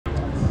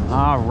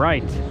All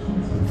right,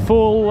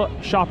 full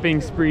shopping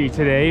spree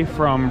today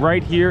from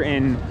right here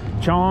in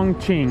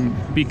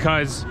Chongqing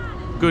because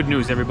good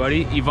news,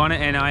 everybody. Ivana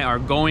and I are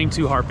going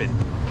to Harbin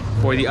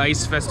for the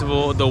ice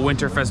festival, the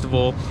winter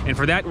festival, and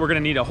for that we're gonna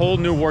need a whole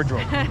new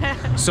wardrobe.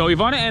 So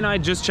Ivana and I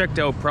just checked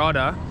out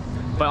PRADA,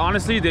 but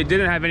honestly they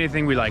didn't have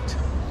anything we liked.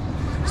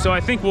 So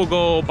I think we'll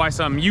go buy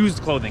some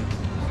used clothing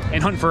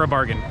and hunt for a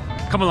bargain.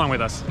 Come along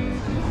with us.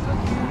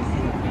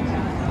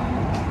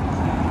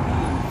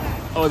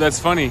 Oh, that's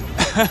funny.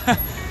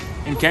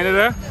 In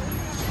Canada,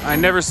 I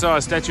never saw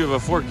a statue of a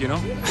fork, you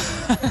know?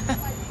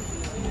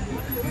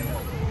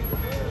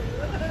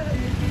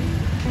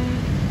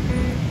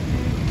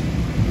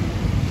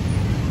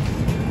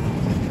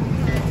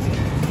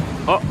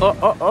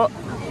 Oh.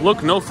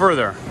 Look no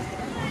further.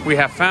 We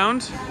have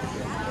found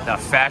the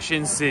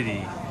Fashion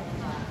City.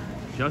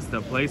 Just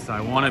the place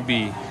I want to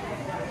be.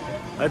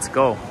 Let's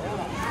go.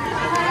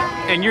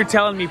 And you're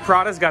telling me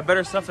Prada's got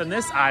better stuff than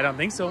this? I don't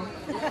think so.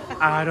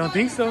 I don't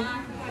think so.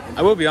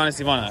 I will be honest,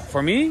 Ivana.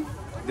 For me,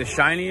 the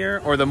shinier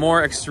or the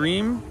more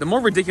extreme, the more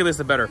ridiculous,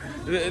 the better.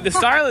 The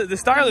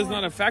style is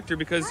not a factor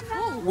because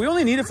we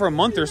only need it for a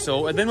month or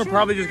so, and then we're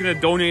probably just gonna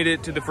donate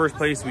it to the first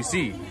place we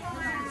see.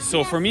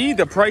 So for me,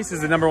 the price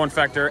is the #1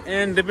 factor,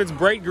 and if it's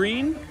bright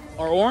green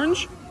or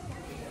orange,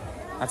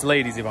 that's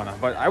ladies, Ivana.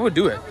 But I would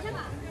do it.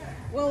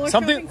 Well,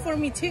 something for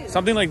me too.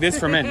 Something like this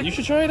for men. You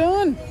should try it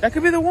on. That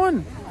could be the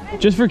one.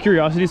 Just for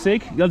curiosity's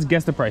sake, let's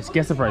guess the price.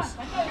 Guess the price.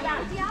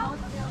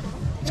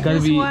 It's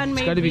gotta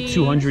be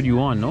 200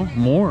 yuan, no?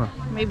 More.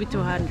 Maybe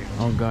 200.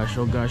 Oh gosh,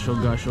 oh gosh, oh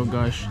gosh, oh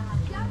gosh.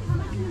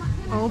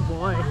 Oh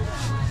boy.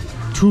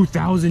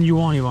 2,000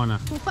 yuan, Ivana.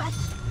 What?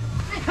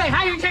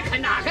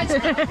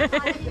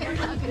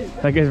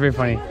 That guy's very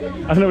funny.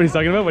 I don't know what he's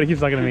talking about, but he keeps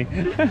talking to me.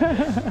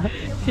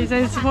 He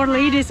says it's for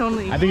ladies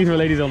only. I think it's for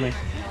ladies only.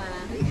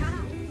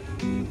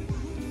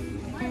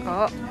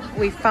 Oh,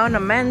 we found a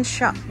men's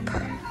shop.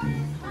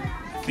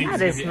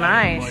 That is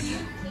nice.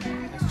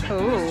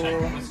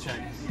 Oh. Let's check.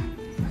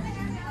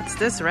 It's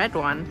this red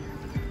one.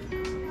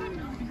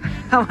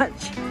 How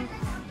much?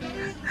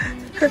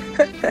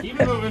 Keep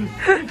moving.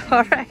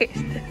 All right.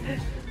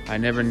 I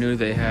never knew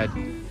they had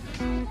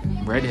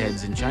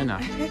redheads in China.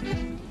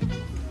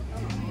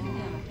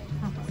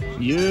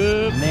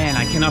 Yeah. Man,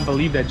 I cannot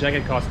believe that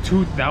jacket cost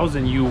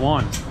 2,000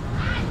 yuan.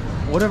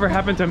 Whatever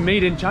happened to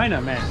made in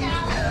China, man?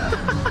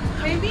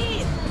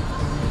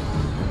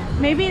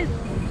 Maybe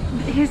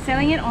he's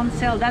selling it on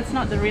sale. That's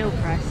not the real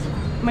price.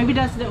 Maybe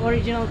that's the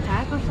original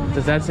tag or something.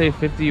 Does that say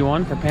 50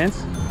 yuan for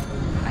pants?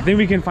 I think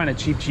we can find a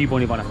cheap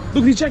one, Ivana.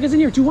 Look, these jackets in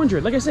here,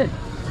 200. Like I said,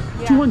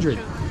 yeah, 200.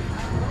 True.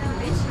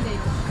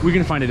 We're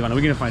gonna find it, Ivana.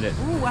 We're gonna find it.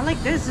 Ooh, I like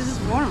this. This is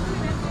warm.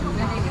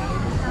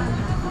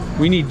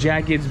 We need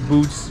jackets,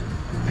 boots,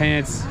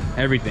 pants,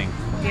 everything.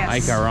 Yes.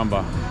 Ay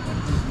caramba.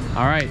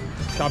 All right,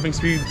 shopping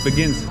spree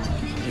begins.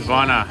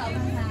 Ivana,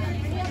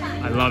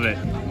 I love it.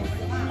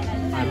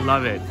 I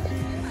love it.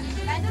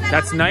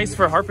 That's nice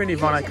for Harbin,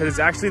 Ivana, because it's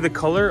actually the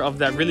color of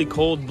that really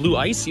cold blue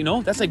ice, you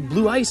know? That's like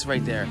blue ice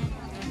right there.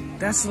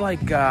 That's like,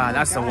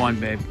 that's the one,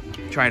 babe.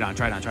 Try it on,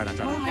 try it on, try it on,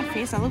 try it on. Oh, my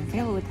face, I look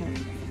pale with it.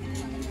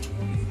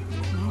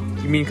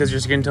 You mean because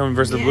your skin tone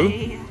versus the blue?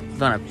 Yeah.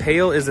 Ivana,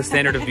 pale is the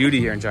standard of beauty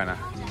here in China.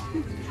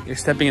 You're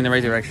stepping in the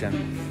right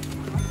direction.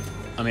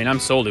 I mean, I'm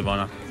sold,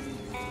 Ivana.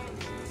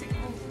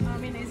 I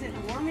mean, is it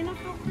warm enough?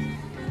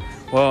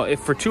 Well,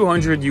 if for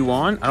 200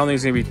 yuan, I don't think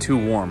it's gonna be too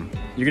warm.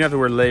 You're gonna have to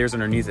wear layers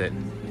underneath it.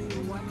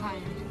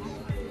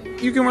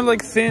 You can wear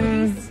like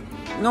thin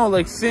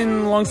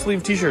long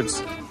sleeve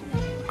t-shirts.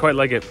 Quite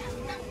like it.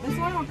 This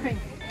one or pink?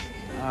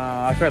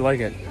 I quite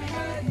like it.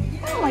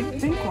 I like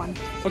pink one.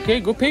 Okay,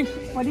 go pink.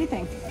 What do you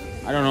think?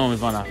 I don't know,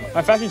 Ivana.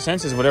 My fashion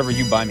sense is whatever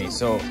you buy me.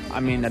 So, I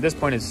mean, at this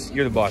point,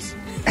 you're the boss.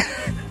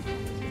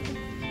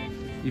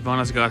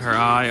 Ivana's got her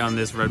eye on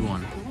this red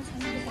one.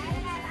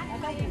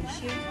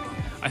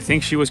 I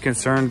think she was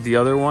concerned the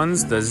other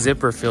ones, the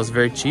zipper feels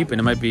very cheap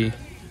and it might be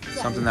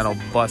something that'll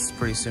bust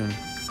pretty soon.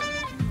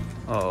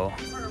 Uh-oh.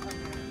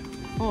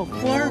 Oh,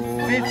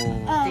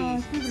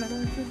 450.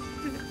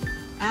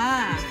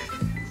 Ah.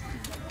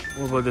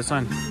 What about this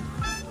one?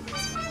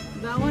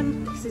 That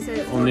one, she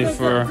said. Only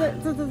for...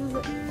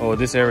 Oh,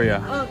 this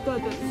area.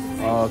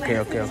 Oh, okay.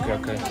 Okay.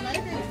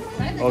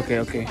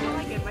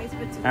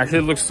 Actually,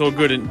 it looks so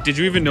good. And did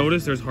you even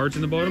notice there's hearts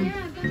in the bottom?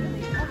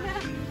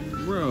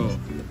 Bro,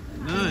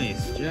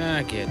 nice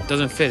jacket.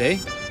 Doesn't fit, eh?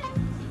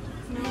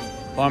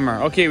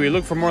 Bummer. Okay, we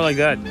look for more like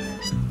that.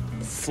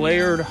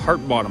 Flared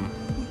heart bottom.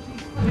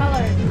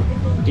 Color.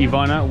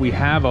 Ivana, we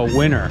have a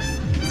winner.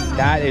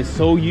 That is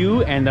so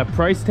you, and the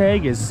price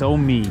tag is so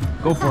me.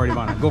 Go for it,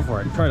 Ivana. Go for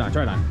it. Try it on.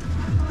 Try it on.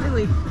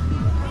 Really?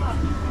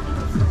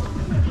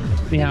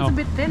 Anyhow, it's a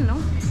bit thin,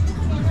 no?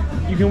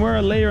 You can wear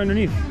a layer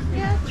underneath.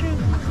 Yeah, true.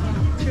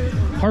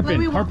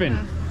 Harbin.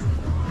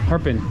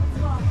 Harbin.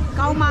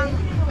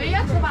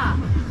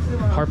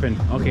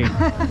 Okay.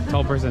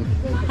 Tall person.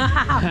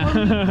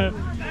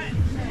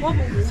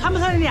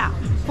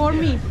 For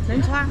me.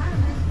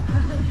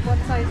 What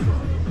size?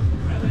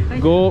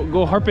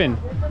 Go Harbin.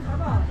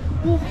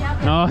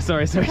 No,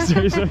 sorry. Let me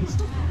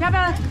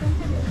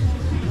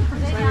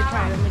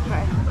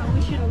try.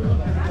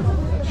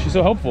 She's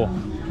so helpful.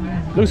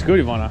 Looks good,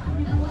 Ivana.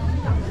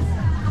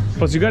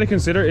 Plus, you gotta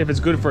consider if it's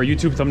good for a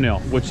YouTube thumbnail,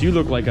 which you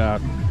look like a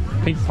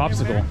pink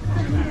popsicle.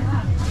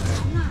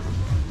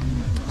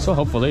 So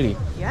helpful, lady.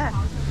 Yeah.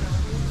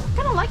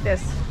 Kind of like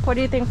this. What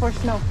do you think for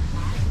snow?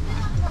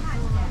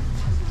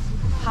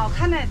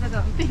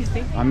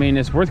 I mean,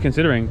 it's worth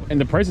considering,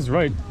 and the price is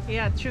right.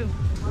 Yeah, true.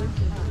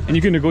 And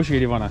you can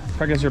negotiate, Ivana.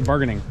 Practice your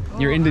bargaining.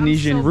 Your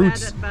Indonesian I'm so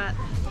roots. Bad at,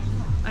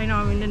 I know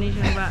I'm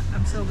Indonesian, but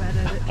I'm so bad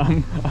at it.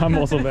 I'm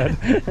also bad.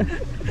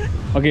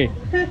 Okay,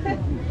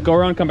 go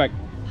around, come back.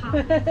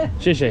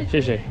 谢谢.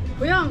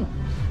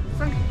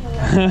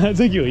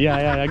 Thank you.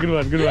 Yeah. Good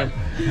one.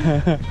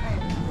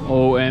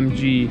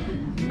 OMG.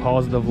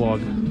 Pause the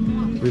vlog.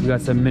 We've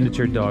got some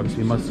miniature dogs.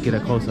 We must get a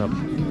close up.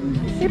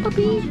 Hey,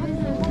 puppy.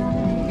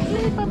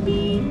 Hey,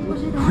 puppy.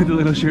 With a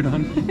little shirt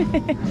on.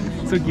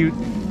 So cute.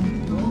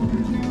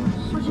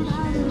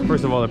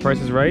 First of all, the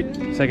price is right.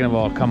 Second of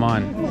all, come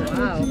on.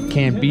 Wow.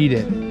 Can't beat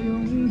it.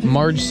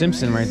 Marge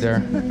Simpson right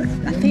there.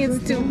 I think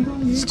it's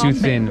too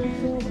thin.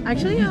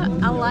 Actually,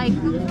 I like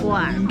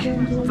black,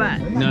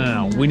 but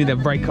No. We need the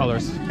bright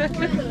colors. I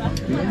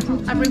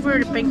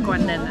prefer the pink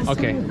one then.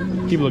 Okay,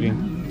 keep looking.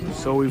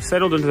 So we've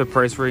settled into the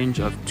price range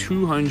of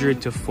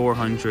 200 to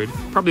 400.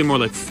 Probably more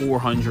like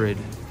 400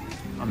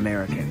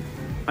 American.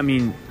 I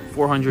mean,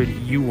 400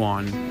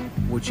 yuan,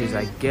 which is,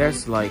 I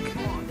guess, like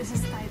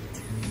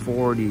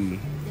 40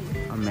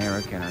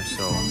 American or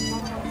so.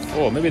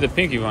 Oh, maybe the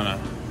pink Ivana.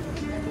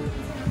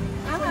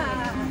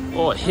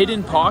 Oh,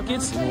 hidden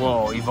pockets?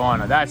 Whoa,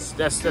 Ivana, that's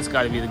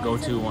got to be the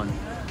go-to one.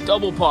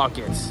 Double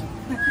pockets.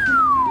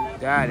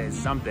 That is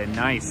something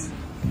nice.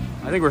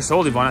 I think we're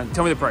sold, Ivana.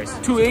 Tell me the price.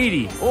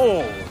 280.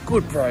 Oh,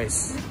 good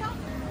price.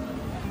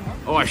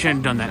 Oh, I shouldn't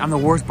have done that. I'm the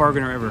worst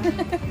bargainer ever.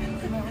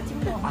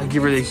 I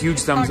give her the huge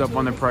thumbs up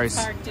on the price.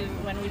 It's hard to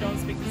when we don't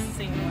speak the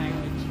same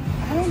language.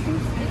 I don't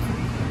think so.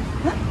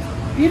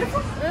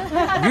 Beautiful?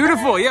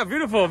 Beautiful, yeah,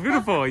 beautiful.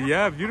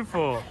 Yeah,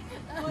 beautiful.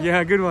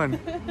 Yeah, good one.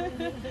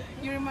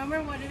 You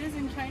remember what it is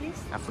in Chinese?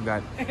 I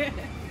forgot. I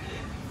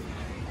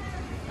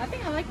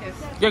think I like this.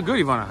 Yeah, good,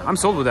 Ivana. I'm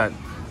sold with that.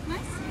 Nice.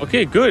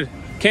 Okay, good.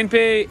 Can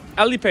pay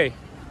Alipay.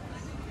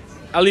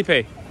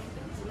 Alipay.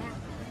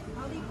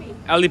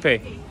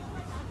 Alipay.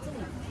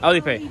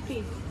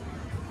 Alipay.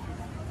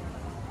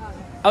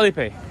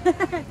 Alipay.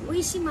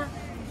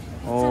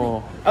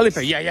 Oh,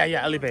 Alipay.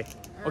 Yeah, Alipay.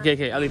 Okay,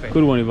 Alipay.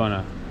 Good one,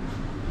 Ivana.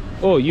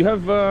 Oh, you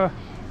have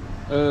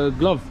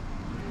glove.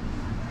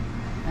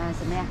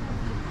 什么呀？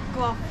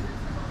 Glove.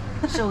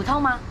 手套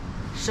吗？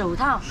手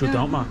套。手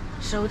套嘛。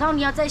手套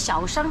你要在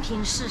小商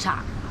品市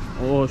场。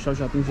哦，小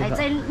冰市哎，场。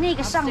在那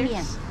个上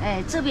面，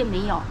哎，这边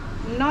没有。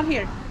 Not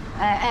here.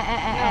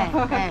 哎。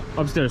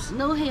Upstairs.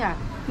 No here.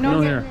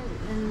 No here.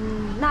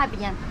 那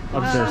边。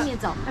往上面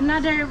走。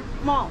 Another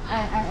mall.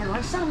 哎，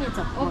往上面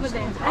走。 Over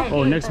there. 哎。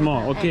Oh, next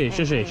mall. Okay,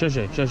 谢谢。Thank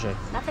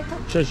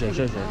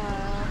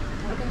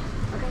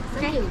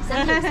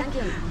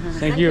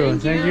you.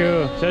 Thank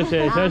you.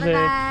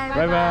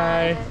 Bye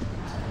bye.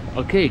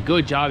 Okay,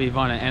 good job,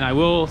 Ivana. And I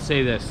will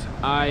say this,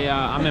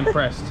 I'm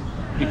impressed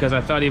because I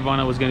thought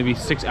Ivana was going to be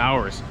 6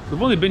 hours.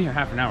 We've only been here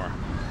half an hour.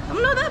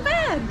 I'm not that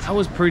bad. That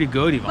was pretty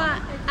good, Ivana.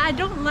 But I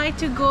don't like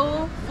to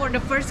go for the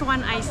first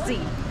one I see.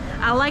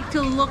 I like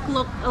to look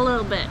a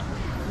little bit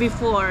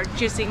before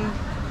choosing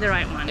the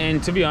right one.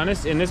 And to be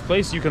honest, in this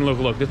place, you can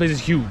look. This place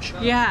is huge.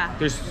 Yeah.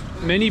 There's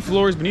many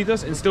floors beneath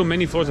us and still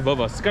many floors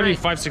above us. It's gotta be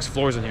Right. 5-6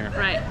 floors in here.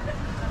 Right.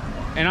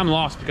 And I'm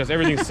lost because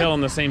everything's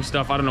selling the same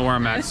stuff. I don't know where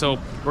I'm at. So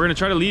we're gonna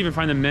try to leave and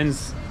find the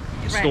men's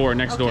store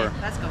next door.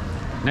 Let's go.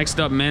 Next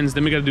up, men's.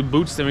 Then we gotta do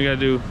boots. Then we gotta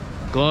do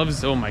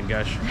gloves. Oh my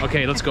gosh.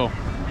 Okay, let's go.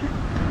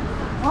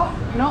 Oh,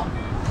 no.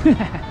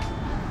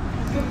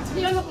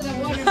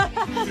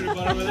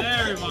 Over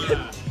there,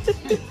 Ivana.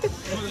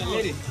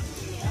 Lady.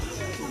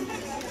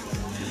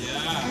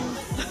 Yeah.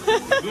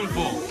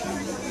 Beautiful.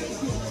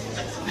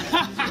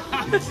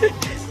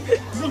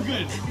 So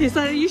good. He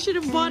said you should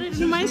have bought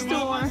it in my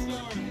store.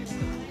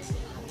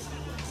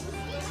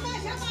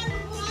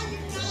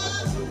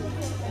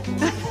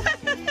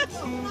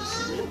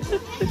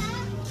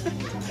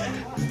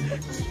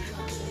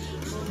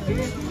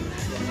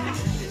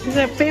 He's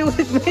gonna pay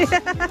with me.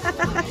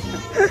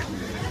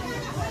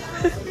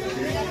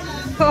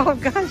 Oh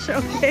gosh,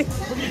 okay.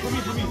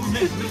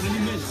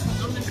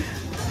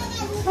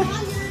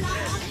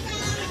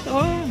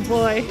 Oh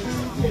boy.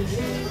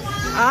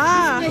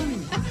 Ah.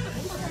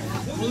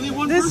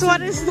 This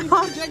one is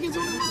not.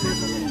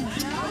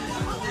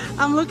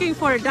 I'm looking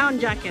for a down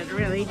jacket,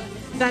 really.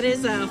 That is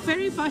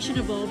very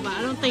fashionable, but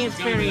I don't think it's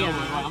very.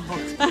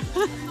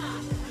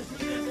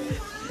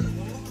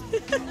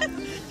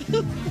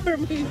 For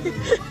me.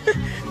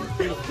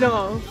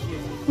 No.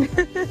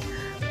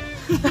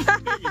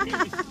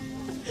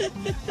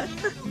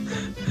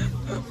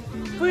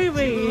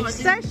 Wait,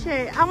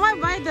 sachet. I want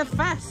to buy the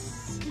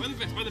vest. Buy the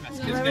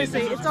vest. Let me see.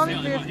 It's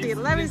only 50.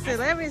 Let me see.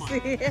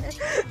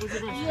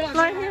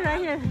 Right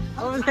here.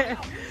 Over there.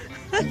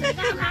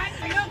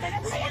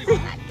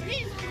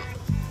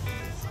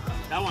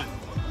 That one.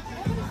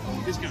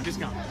 Discount,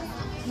 discount.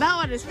 That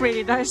one is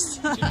pretty nice.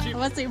 cheap.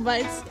 What's it?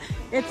 But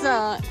it's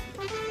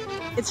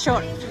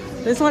short.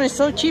 This one is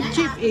so cheap,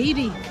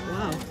 80.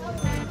 Wow.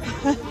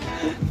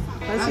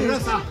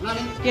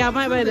 Yeah, I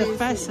might buy the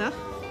vest, huh?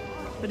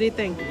 What do you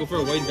think? Go for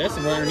a white vest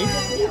and right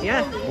underneath?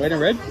 Yeah. White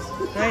and red?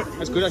 Right.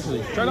 That's good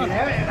actually. Try it on.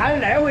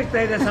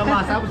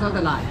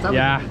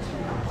 Yeah.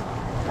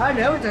 他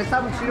认为再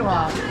上不去的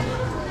话，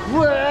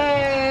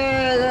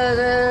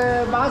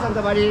马上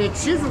就把你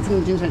驱逐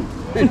从京城，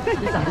你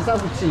再上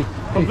不去。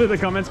 Hopefully the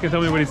comments can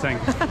tell me what he's saying.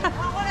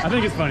 I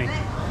think it's funny.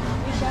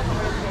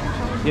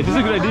 Yeah, this is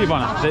a good idea,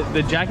 Ivana.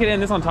 The jacket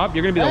and this on top,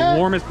 you're gonna be the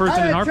warmest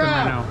person in Harbin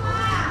right now.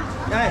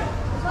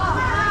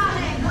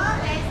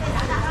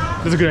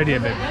 This is a good idea,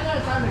 babe.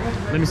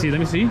 Let me see, let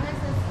me see.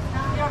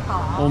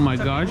 Oh my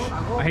gosh.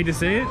 I hate to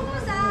say it.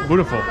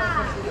 Beautiful.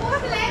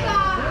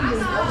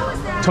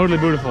 Totally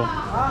beautiful.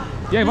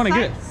 Yeah, Ivana,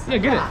 get it. Yeah,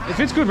 get it. It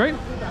fits good, right?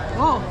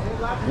 Oh.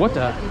 What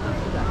the?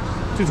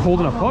 She's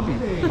holding a puppy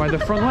by the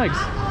front legs.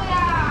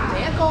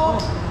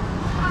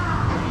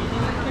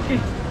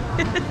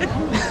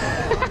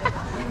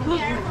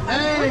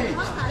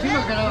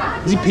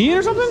 Is he peeing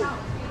or something?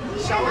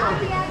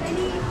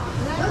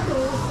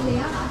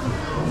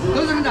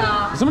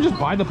 Did someone just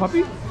buy the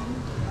puppy? I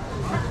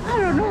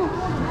don't know.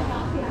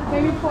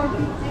 Maybe poor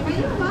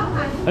people. I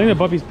think the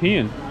puppy's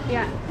peeing.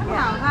 Yeah.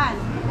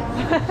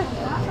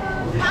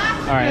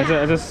 Alright,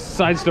 it's a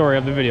side story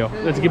of the video.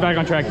 Let's get back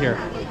on track here.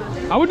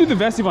 I would do the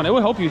vest, Ivana. It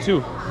would help you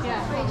too. Yeah.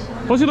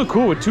 Plus you look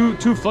cool with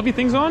two fluffy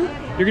things on.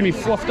 You're gonna be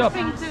fluffed up.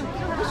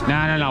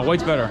 Nah.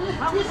 White's better.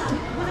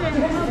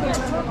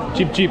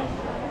 Cheap. Cheap.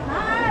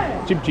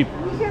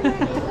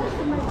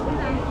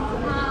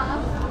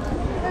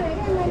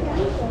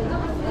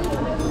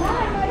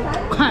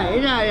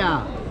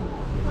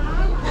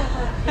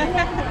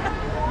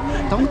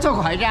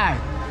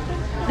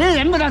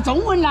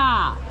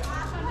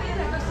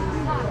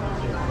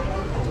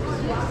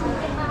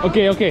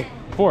 Okay.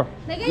 4.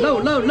 No.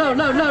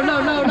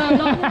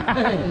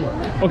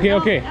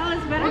 Okay. That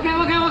was better.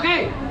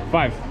 Okay.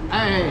 5.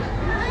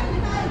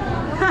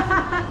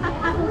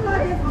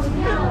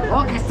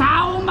 OK，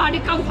 烧嘛，你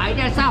搞快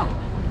点烧。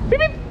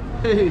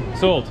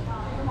 Sold.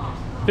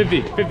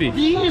 50.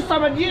 你烧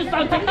嘛，你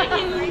烧真的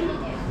你。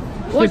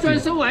我喜欢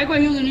收外国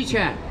友人的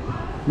钱。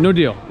 No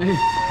deal.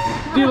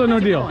 Deal or no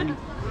deal?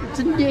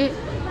 真的，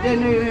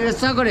那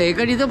烧个那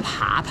个你都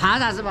怕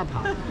啥子嘛怕？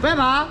不要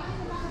怕。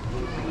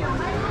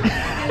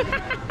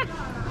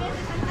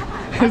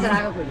 This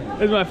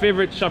is my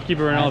favorite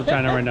shopkeeper in all of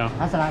China right now.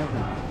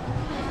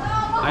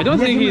 I don't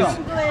think he's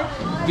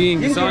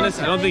being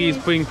dishonest. I don't think he's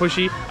being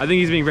pushy. I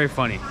think he's being very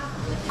funny.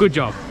 Good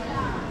job.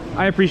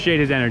 I appreciate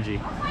his energy.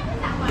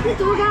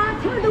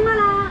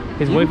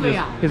 His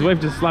wife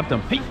just slapped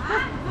him. Hey.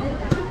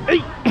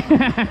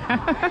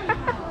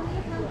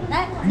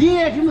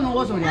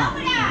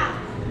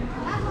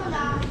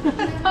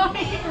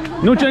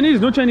 No Chinese.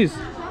 No Chinese.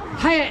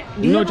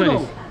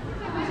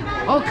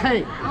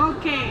 OK。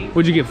 Okay.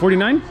 What'd you get?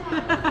 49?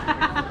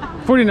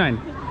 49.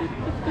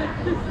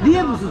 你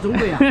也不是中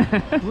国呀，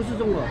不是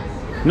中国。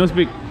 No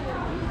speak.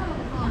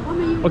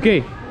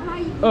 Okay.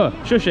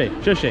 Sheshe.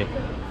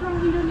 From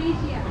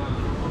Indonesia.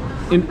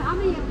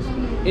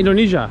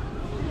 Indonesia.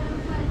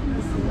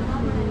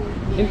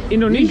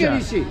 Indonesia.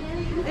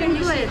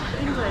 English.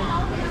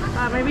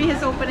 Maybe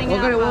he's opening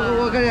up. Oh,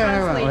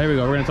 here we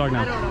go. We're gonna talk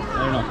now. I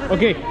don't know.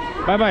 Okay.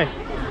 Bye.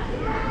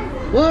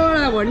 我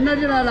来问了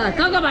你了，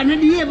搞个半天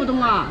你也不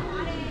懂啊？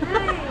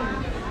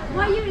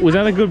 Was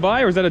that a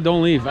goodbye or was that a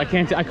don't leave? I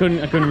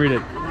couldn't read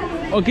it.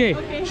 Okay.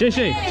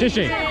 Sheshe.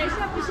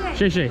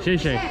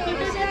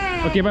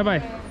 Okay,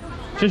 bye.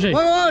 Sheshe.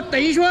 我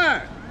等一会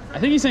儿。 I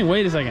think he's saying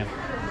wait a second.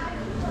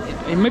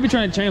 He might be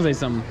trying to translate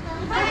something.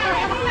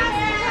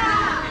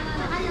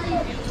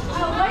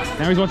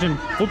 Now he's watching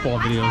football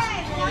videos.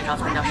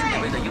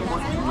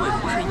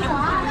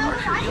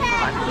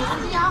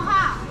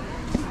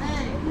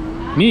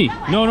 Me?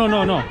 No.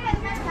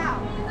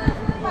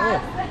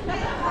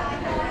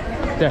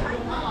 There.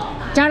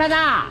 加拿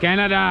大。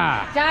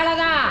 Canada. 加拿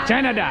大。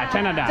 Canada.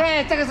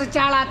 这个是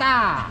加拿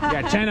大。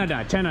 Yeah,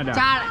 Canada. 加拿大。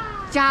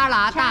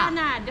 Chalata.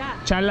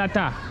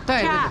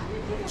 对，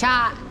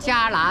加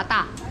拿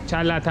大。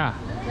 Chalata.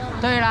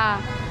 对了。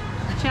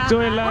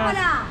对了。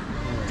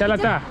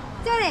Chalata.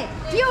 这里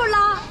又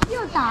拉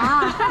又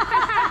打，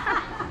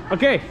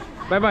 Okay.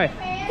 Bye.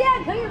 这样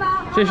可以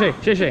吗？谢谢。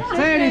这里。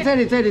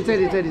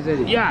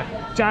 Yeah.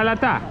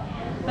 Chalata.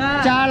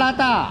 加拿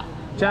大，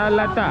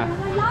 Chalata.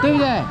 对不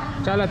对？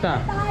 Chalata.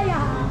 大呀！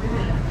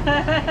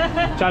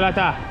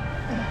 Chalata.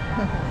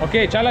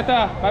 Okay,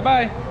 Chalata.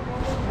 Bye.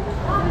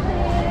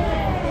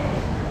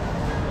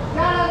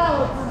 加拿大，我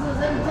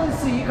真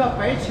是一个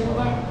白求恩。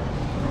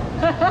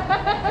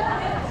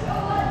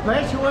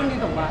白求恩，你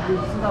懂吧？你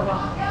知道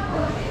吧？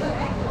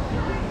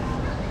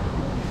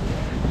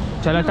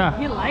 Chalata.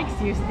 He likes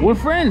you, Steve. We're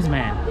friends,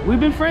 man. We've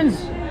been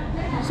friends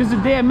since the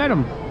day I met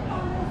him.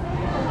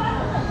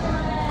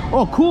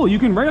 Oh, cool. You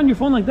can write on your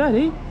phone like that,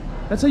 eh?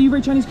 That's how you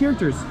write Chinese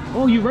characters.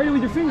 Oh, you write it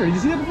with your finger. Did you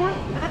see that before?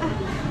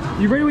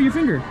 You write it with your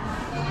finger.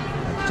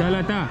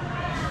 Chalata.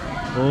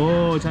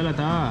 Oh,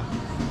 chalata.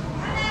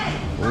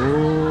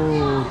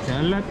 Oh,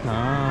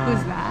 chalata.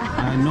 Who's that?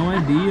 I have no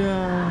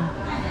idea.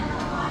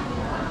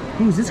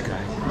 Who's this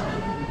guy?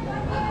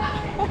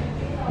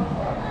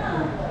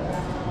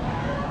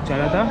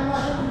 Chalata?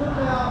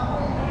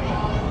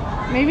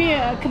 Maybe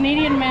a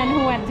Canadian man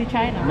who went to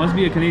China. Must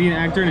be a Canadian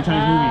actor in a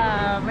Chinese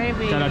movie.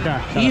 Maybe.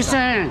 Chalata. 医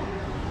生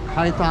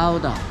开刀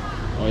的，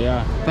 Oh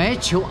yeah. 白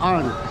求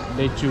案，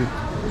 They chew.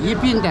 一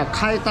并的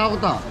开刀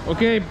的。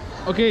 Okay,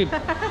 okay.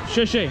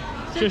 Shishay.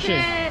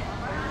 Shishay.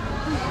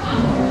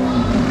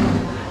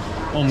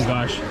 Oh my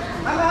gosh.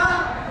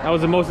 That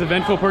was the most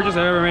eventful purchase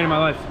I've ever made in my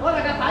life.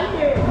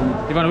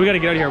 Ivana, we gotta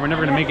get out of here. We're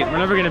never gonna make it.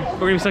 We're gonna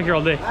be stuck here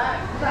all day.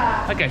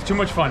 That guy's too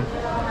much fun.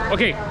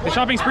 Okay, the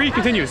shopping spree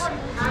continues.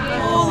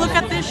 Oh, look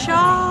at this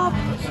shop. I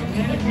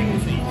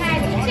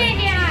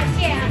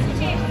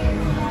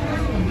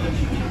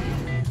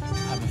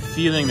have a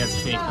feeling that's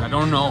fake, but I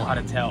don't know how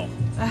to tell.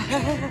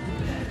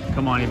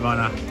 Come on,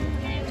 Ivana.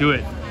 Do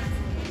it.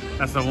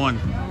 That's the one.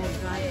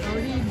 I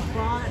already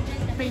bought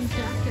pink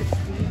jackets.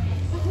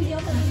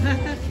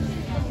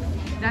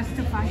 That's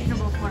too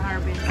fashionable for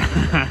Harbin.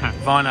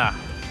 Ivana.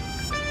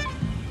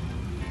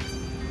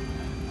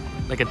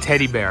 Like a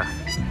teddy bear.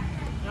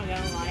 Not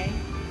gonna lie,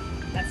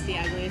 that's the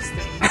ugliest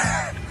thing.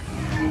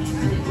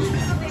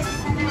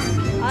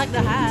 I like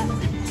the hat.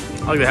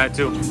 I like the hat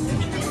too.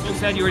 So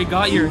sad you already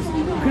got yours.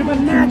 Could have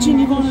been matching,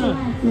 Ivana.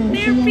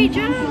 They're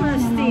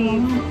pajamas,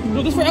 Steve.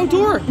 No, this is for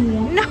outdoor.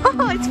 No,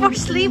 it's for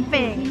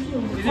sleeping.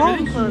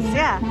 Home clothes,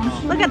 yeah.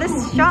 Look at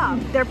this shop.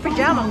 They're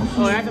pajamas.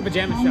 Oh, that's a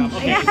pajama shop.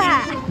 Okay.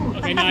 Yeah.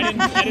 Okay, no, I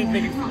didn't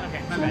think it's,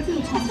 okay, my bad.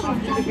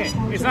 Okay,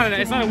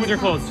 it's not a winter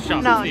clothes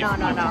shop. No, Steve.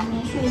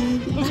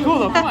 no. Looks cool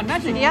though, come on,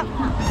 matching. Yep.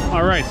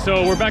 All right,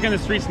 so we're back in the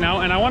streets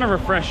now, and I want to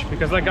refresh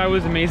because that guy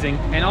was amazing.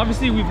 And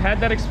obviously, we've had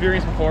that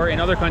experience before in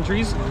other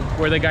countries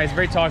where the guy's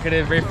very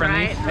talkative, very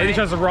friendly, Right, and he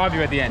tries to rob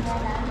you at the end.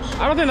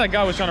 I don't think that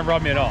guy was trying to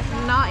rob me at all.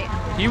 Not.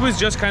 He was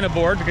just kind of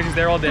bored because he's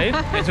there all day,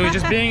 and so he's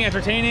just being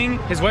entertaining.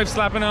 His wife's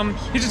slapping him.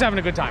 He's just having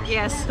a good time.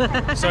 Yes.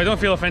 So I don't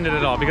feel offended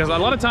at all because a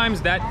lot of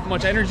times that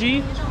much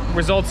energy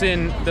results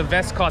in the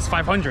vest costs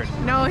 500.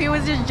 No, he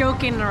was just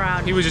joking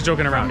around. He was just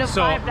joking around. From the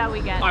So vibe that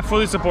we get. I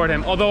fully support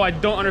him, although I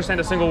don't understand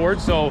a single word.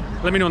 So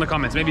let me know in the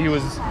comments. Maybe he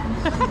was.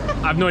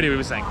 I have no idea what he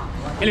was saying.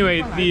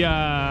 Anyway, the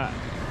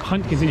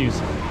hunt continues.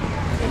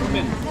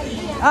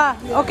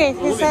 Okay,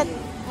 he said.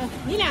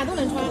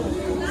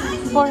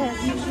 For him.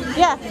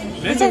 Yeah.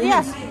 He said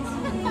yes.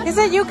 He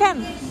said you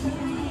can.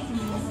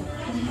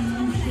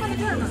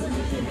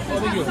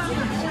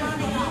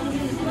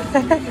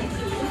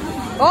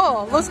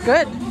 Oh, looks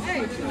good.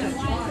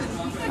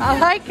 I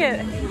like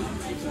it.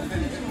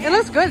 It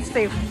looks good,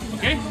 Steve.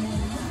 Okay.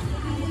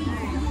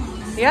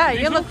 Yeah,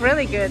 you look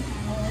really good.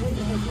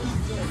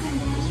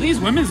 These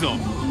women's though.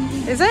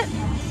 Is it?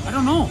 I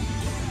don't know.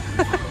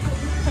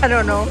 I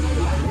don't know.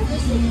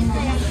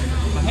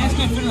 My hands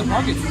can't fit in the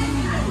pockets.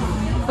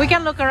 We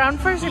can look around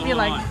first if you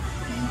like.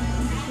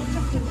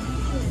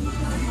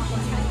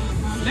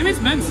 That makes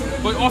sense,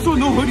 but also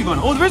no hoodie on.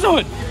 Oh, there's a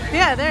hood.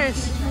 Yeah, there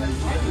is.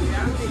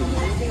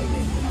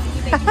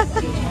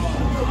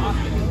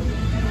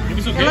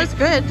 It's okay. It looks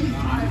good.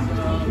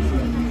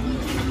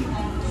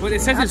 But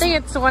it says I it's. think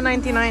it's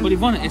 $199. But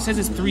Ivana, it says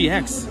it's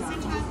 3X.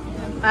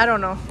 I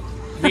don't know.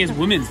 I think it's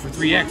women's for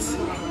 3X,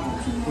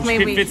 which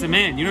Maybe. fits a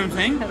man. You know what I'm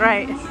saying?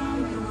 Right.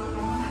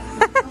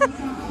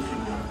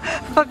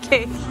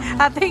 Okay.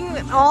 I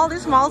think all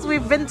these malls,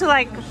 we've been to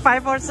like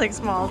 5 or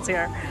 6 malls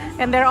here.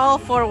 And they're all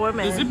for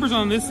women. The zipper's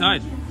on this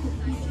side.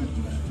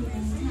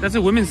 That's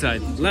a women's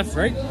side. Left,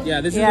 right?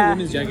 Yeah, this is a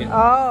women's jacket.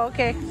 Oh,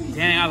 okay.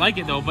 Dang, I like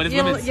it though, but it's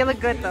women's. You look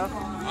good though.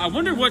 I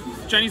wonder what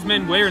Chinese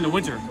men wear in the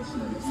winter.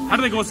 How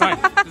do they go outside?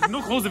 There's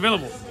no clothes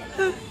available.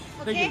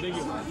 Thank you, thank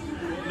you.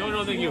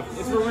 No, thank you.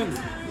 It's for women.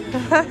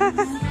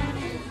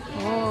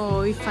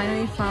 Oh, we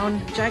finally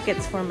found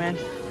jackets for men.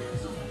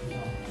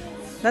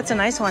 That's a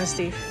nice one,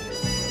 Steve.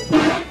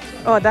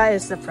 Oh, that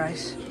is the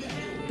price.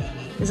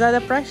 Is that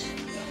the price?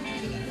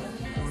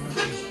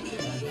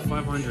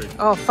 500.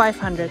 Oh,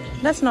 500.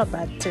 That's not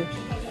bad too.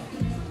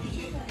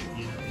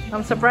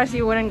 I'm surprised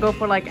you wouldn't go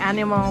for like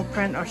animal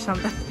print or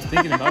something.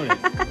 Thinking about it.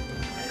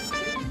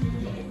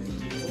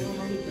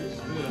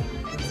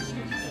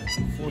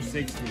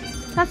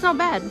 460. That's not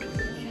bad.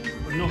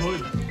 With no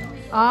hood.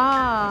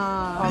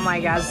 Ah. Oh my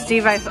God,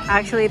 Steve is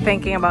actually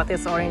thinking about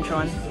this orange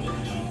one.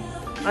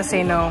 I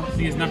say no. I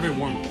think it's not very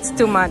warm. It's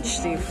too much,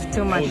 Steve.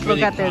 Too much. Look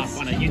Look at pop this.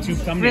 on a YouTube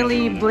thumbnail.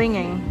 Really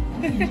blinging.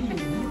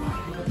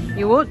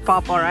 You would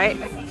pop, alright.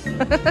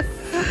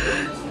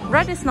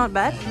 Red is not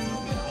bad.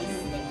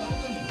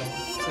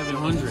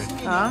 700.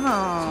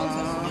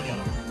 Oh.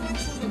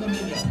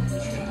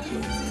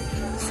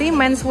 See,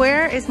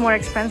 menswear is more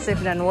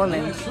expensive than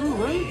women's.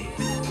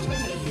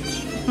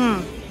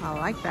 I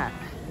like that.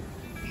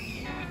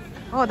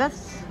 Oh,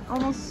 that's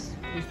almost...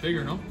 It's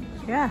bigger, no?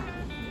 Yeah.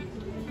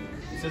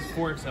 It says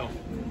 4XL.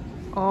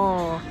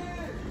 Oh,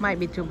 might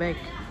be too big.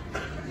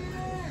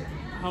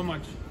 How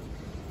much?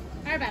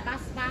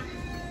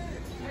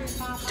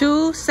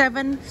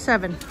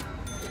 277.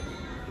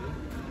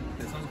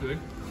 That sounds good.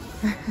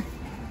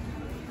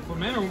 For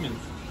men or women?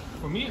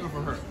 For me or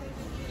for her?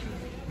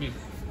 Me.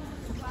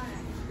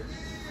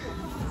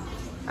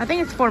 I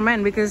think it's for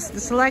men because the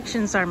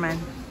selections are men.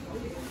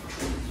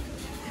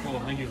 Oh,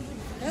 thank you.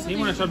 Same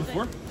one I shot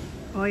before?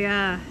 Oh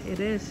yeah, it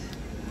is.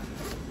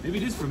 Maybe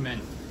it is for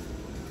men.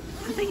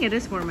 I think it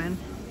is for men.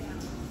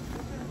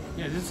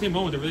 Yeah, it's the same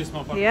one with the really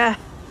small pocket. Yeah.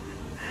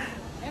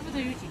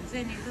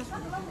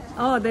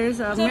 Oh, there's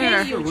a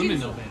mirror. For women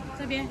though,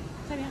 man.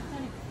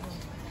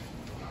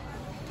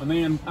 I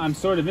mean, I'm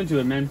sort of into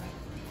it, man.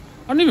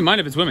 I don't even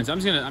mind if it's women's. I'm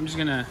just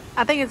gonna.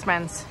 I think it's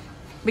men's,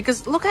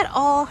 because look at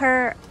all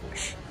her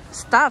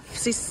stuff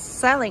she's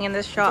selling in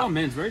this shop. It's all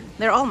men's, right?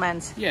 They're all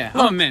men's. Yeah,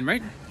 Look. all men,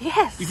 right?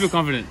 Yes. You feel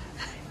confident?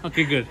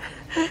 Okay, good.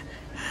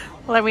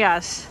 Let me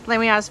ask. Let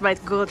me ask by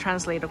Google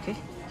Translate. Okay,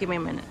 give me a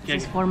minute. Okay.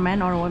 Is this for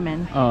men or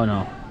women? Oh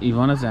no,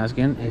 Ivana's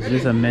asking, is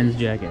this a men's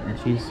jacket? And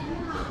she's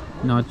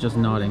not just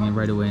nodding and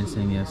right away and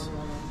saying yes.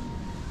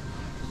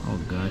 Oh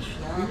gosh.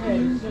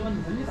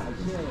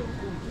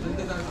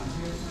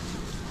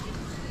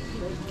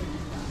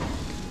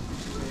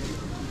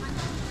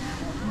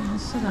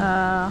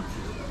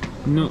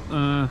 No,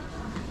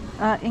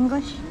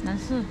 English? 男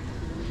士，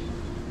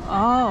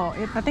 Oh,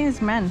 I think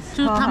it's men's.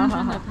 就是他们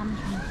穿的，他们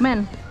穿的。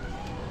 Men.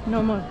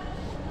 No more.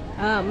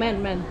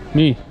 Men.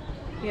 me,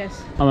 Yes.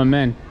 I'm a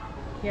man.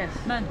 Yes.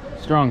 Man，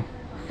 Strong.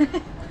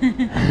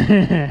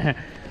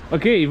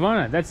 Okay,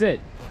 Ivana, that's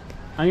it.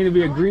 I'm gonna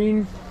be a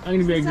green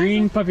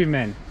puppy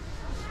man.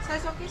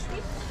 Size okay,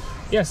 Steve?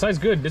 Yeah, size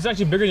good. This is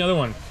actually bigger than the other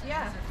one.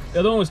 Yeah. The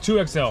other one was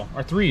 2XL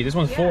or 3. This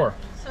one's 4.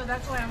 So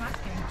that's why I'm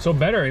asking. So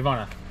better,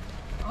 Ivana.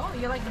 Oh,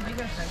 you like the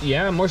bigger size?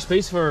 Yeah, more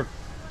space for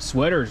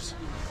sweaters.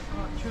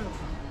 Oh, true.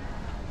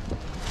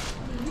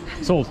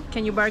 Sold.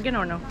 Can you bargain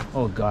or no?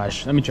 Oh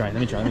gosh, let me try.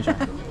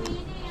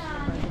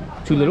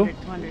 Too little?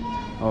 200.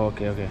 Oh,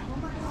 okay.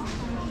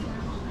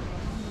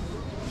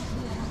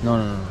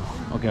 No.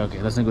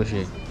 Okay, let's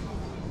negotiate.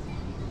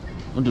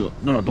 Don't do it.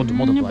 No, don't do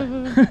multiply.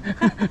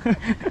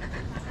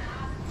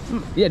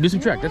 Yeah, do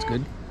subtract. That's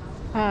good.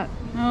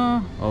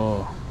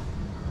 Oh.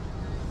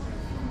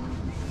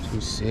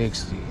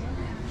 260.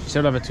 She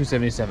started off at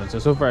 277.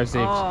 So far I've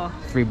saved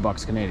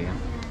 $3 Canadian.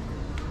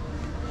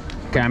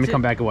 Okay, I'm gonna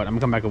come back at what? 2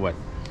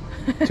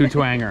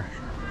 twanger.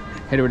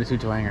 Hit her with a 2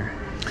 twanger.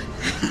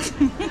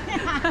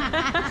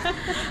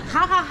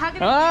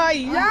 Ah,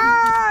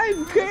 yeah,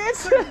 good.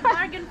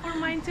 Bargain for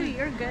mine too.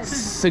 You're good.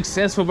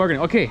 Successful bargain.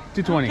 Okay,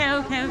 220.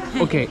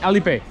 OK， Okay,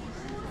 Alipay.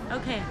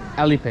 ，OK，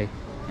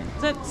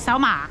 这扫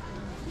码。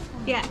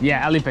 Yeah.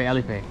 Yeah,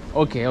 Alipay.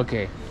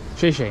 Okay.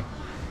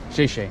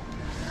 Shay.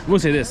 We'll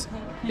say this.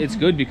 It's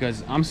good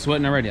because I'm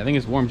sweating already. I think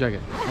it's warm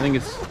jacket. I think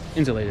it's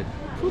insulated.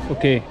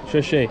 Okay,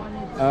 Shay.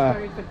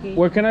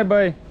 Where can I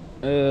buy?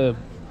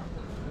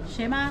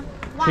 鞋吗？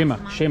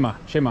 Shema.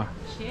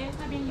 鞋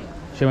那边有。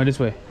 Shema this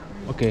way.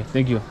 Okay,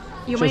 thank you.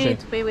 You Shay. may need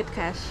to pay with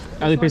cash.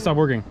 Alipay stopped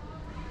working.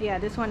 Yeah,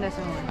 this one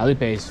doesn't work.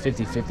 Alipay is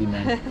 50-50,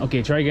 man.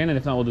 Okay, try again, and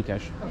if not, we'll do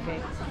cash. Okay.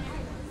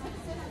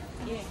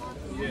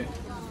 Yeah,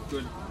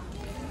 good.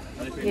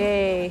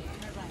 Yay.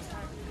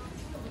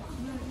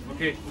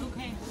 Okay.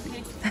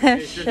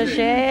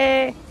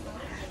 Shay.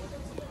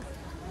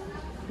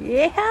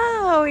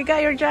 Yeah, we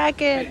got your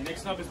jacket.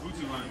 Next up is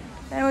Bootsy line.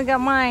 And we got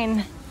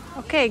mine.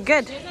 Okay,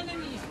 good.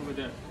 Over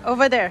there.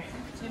 Over there.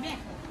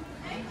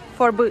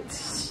 4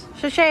 boots.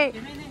 Shay.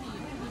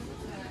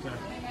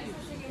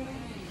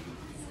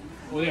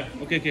 Oh yeah.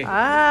 Okay.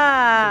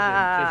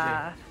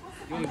 Ah.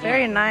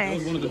 Very That nice.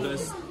 was one of the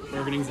best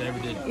bargainings I ever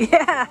did.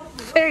 Yeah,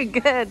 very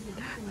good.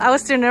 I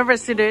was too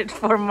nervous to do it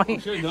for my.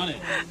 Should have done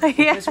it. The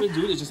Yeah. best way to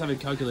do it is just have a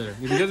calculator.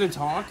 If it doesn't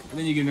talk, and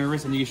then you get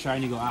nervous and you get shy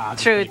and you go, ah.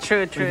 it's True, fake.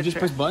 true, But true, if you just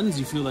true. press buttons,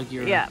 you feel like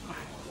you're. Yeah.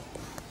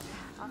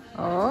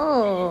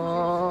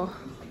 Oh.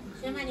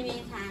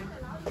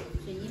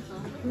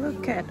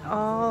 Look at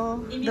all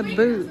the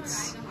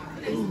boots.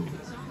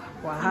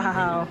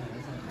 Wow.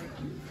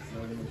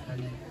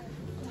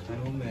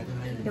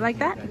 You like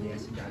that?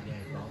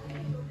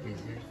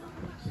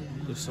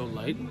 They're so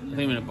light. I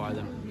think I'm gonna buy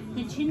them.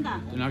 很轻的。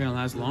 They're not gonna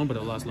last long, but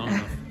they'll last long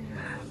enough.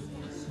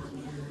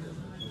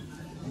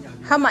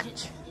 How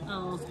much?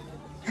 哦，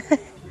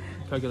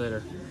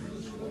 Calculator.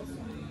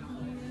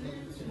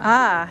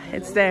 Ah,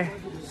 it's there.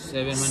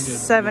 700.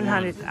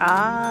 700.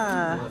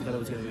 Ah. I thought it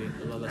was gonna be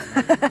a lot less.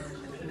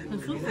 很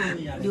舒服，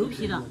牛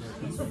皮的，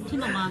听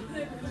懂吗？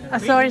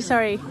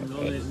 Sorry.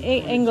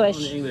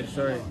 English. English,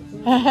 sorry.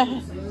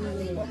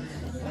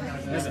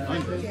 That's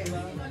 100.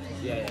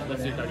 Yeah.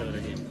 Let's do calculator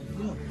game.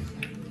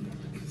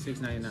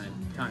 699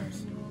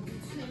 times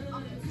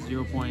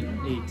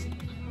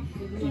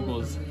 0.8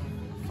 equals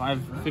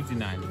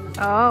 559.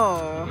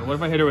 Oh. Okay, what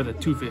if I hit her with a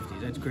 250?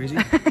 That's crazy.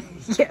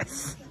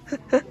 Yes.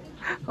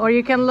 Or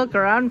you can look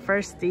around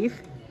first, Steve.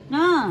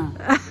 嗯，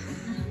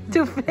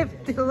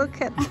 250.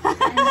 Look at.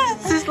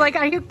 It's just like,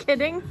 are you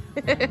kidding?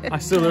 I'm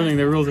still learning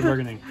the rules of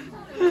bargaining.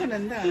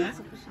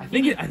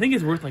 I think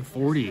it's worth like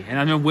 40, and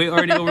I'm way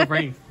already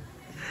overpriced.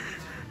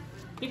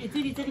 给你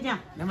最低这个价。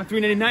 I'm at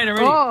 $3.99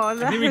 already. Oh, I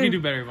think we can do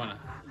better, Ivana.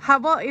 How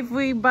about if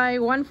we buy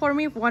one for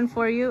me, one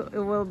for you? It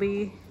will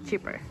be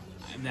cheaper.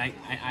 I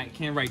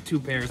can't write 2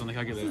 pairs on the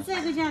calculator.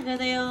 这个价格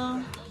的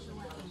哟，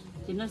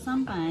减了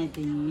300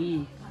等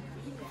于。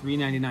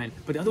 $3.99.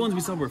 But the other ones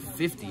we saw were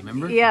 $50,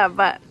 remember? Yeah,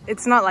 but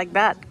it's not like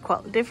that.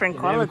 Different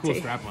They have a quality. cool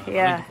strap on it. I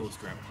Yeah. like the cool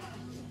strap.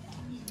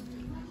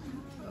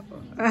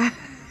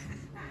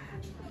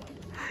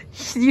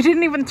 You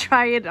didn't even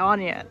try it on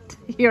yet.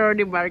 You're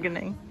already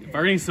bargaining.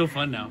 Bargaining's so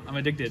fun now. I'm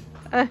addicted.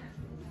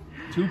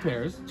 2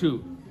 pairs.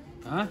 2.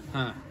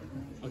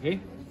 Okay.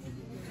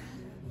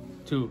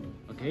 2.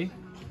 Okay.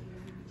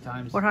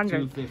 Times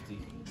 400. 250.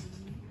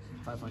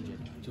 500.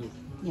 2.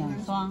 2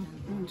双。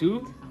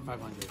 2.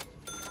 500.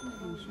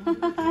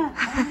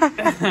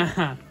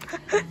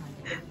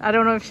 I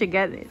don't know if she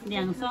gets it.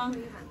 2双。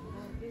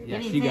 Yeah,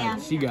 she got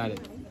it. She got it.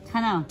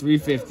 看到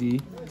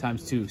 350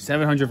 times 2.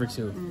 700 for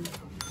 2.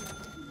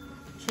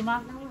 是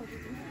吗？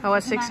 I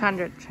was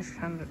 600.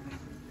 600.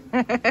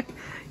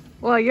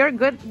 Well, you're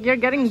good. You're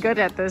getting good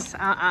at this.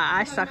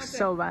 I suck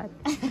so bad.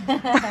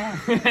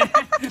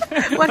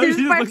 What is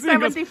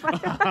 575?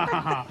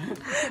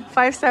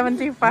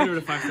 575.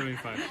 To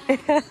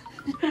 575.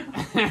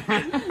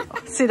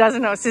 She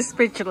doesn't know. She's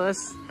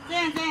speechless. 这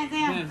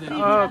样。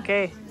 Oh,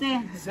 okay. 这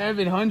样。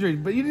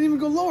 700, but you didn't even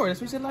go lower. That's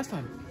what you said last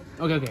time.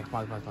 Okay.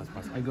 Pause.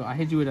 I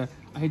hit you at a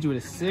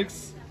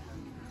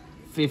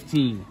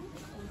 615.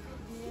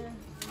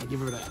 I give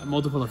her a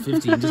multiple of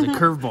 15, just a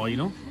curveball, you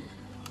know.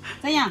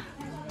 这样，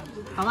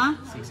好吗？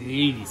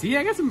 680. See,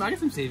 I got some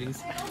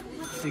savings.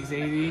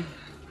 680.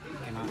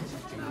 Cannot.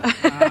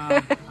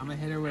 I'm gonna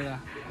hit her with a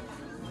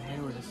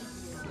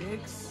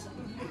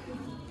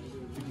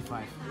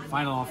 655.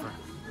 Final offer.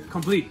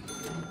 Complete.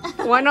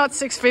 Why not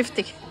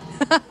 650?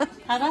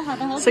 好的。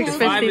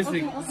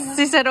 650.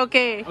 She said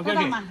okay. Okay.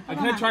 Can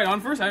I try it on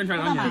first? I haven't tried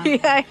it on yet.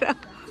 Yeah, I know.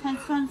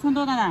 穿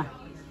多大的？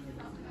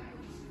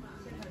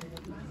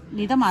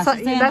你的码 So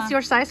是这样吗 that's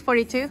your size,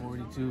 42?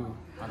 42.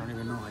 I don't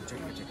even know. I check.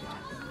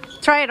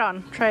 Try it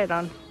on. Try it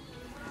on.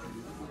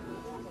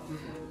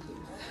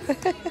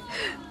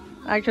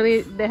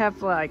 Actually, they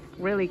have like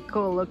really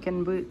cool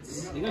looking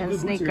boots and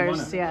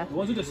sneakers. Yeah, The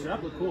ones with the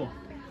strap look cool.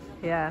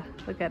 yeah.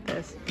 Look at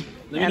this.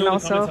 Let me And know in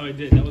the comments also- how I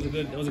did.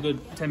 That was a good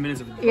 10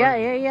 minutes of it.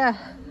 Yeah.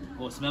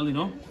 Oh, smelly,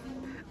 no?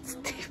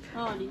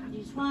 哦，你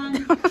穿，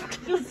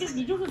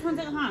你就是穿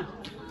这个哈。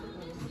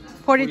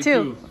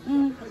 42.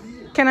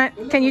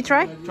 Can you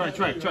try?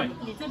 Try.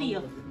 你这里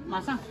有，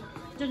马上，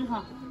这个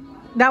哈。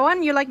 That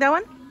one? You like that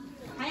one?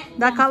 还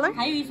That color?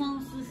 还有一双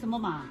是什么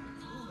码？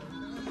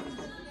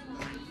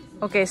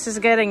 Okay, she's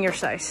getting your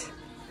size.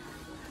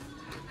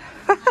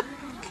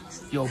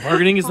 Yo,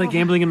 bargaining is like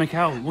gambling in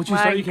Macau. Once you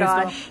start, My you can't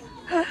stop.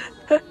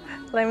 gosh.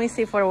 Let me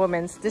see for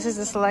women's. This is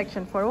the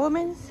selection for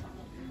women's.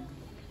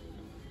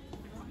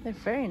 They're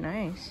very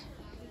nice.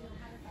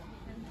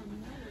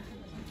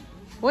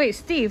 Wait,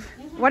 Steve,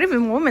 what if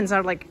women's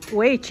are like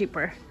way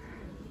cheaper?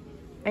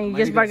 And you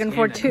just bargain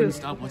for I couldn't 2?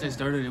 stop. Once I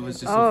started, it was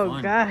just Oh, so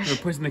fun. gosh. They were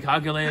pushing the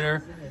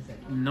calculator.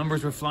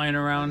 Numbers were flying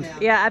around.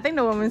 Yeah, I think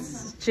the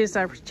women's shoes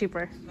are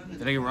cheaper.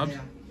 Did I get robbed?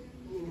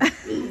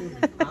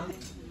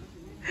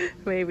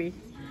 Maybe.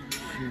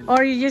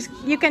 Or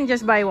you can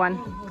just buy one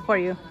for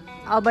you.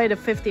 I'll buy the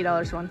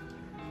 $50 one.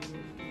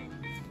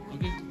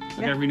 Okay.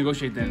 I gotta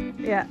renegotiate then.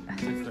 Yeah,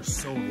 They're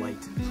so light.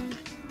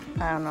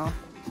 I don't know.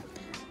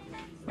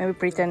 Maybe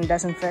pretend it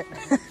doesn't fit.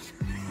 I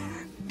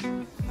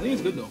think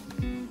it's good though.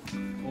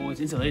 Oh,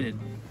 it's insulated.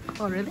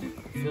 Oh, really?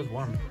 It feels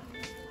warm.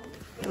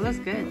 It looks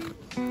good.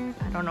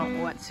 I don't know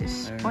what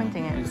she's I don't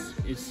pointing know. at.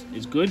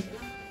 It's good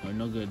or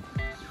no good?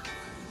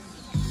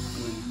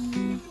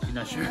 You're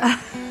not sure?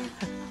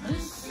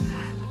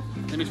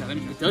 Let me try.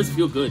 It does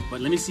feel good,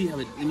 but let me see how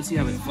it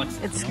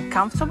flexes. It's you know?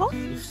 comfortable?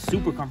 It's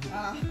super comfortable.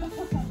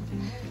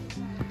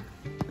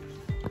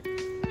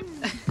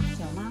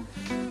 小吗？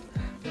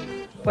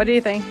 What do you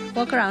think?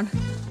 Walk around.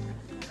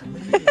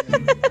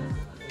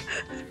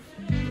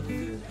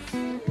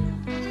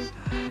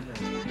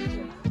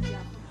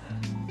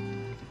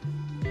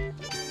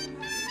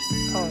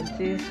 Oh,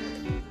 geez.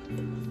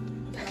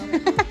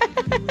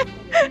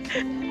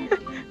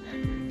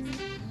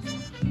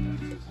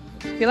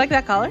 You like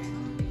that color? I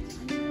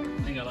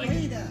think I like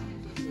it.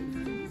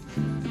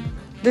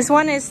 This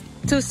one is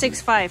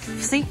 265.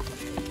 See?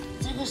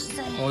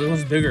 Oh, this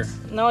one's bigger.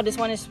 No, this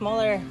one is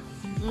smaller.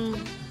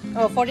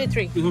 Oh,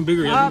 43. This one's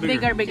bigger. Yeah, Oh,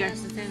 this one's bigger.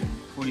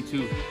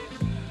 42.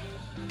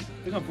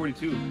 This one's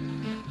 42.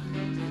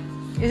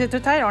 Is it too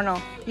tight or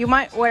no? You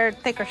might wear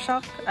thicker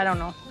sock. I don't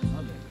know.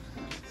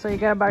 So you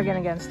gotta bargain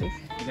again, Steve.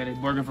 You got a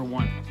bargain for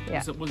one.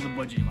 Yeah. What's the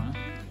budget, Ivana?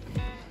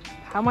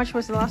 How much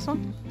was the last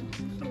one?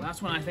 The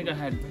last one I think I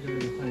had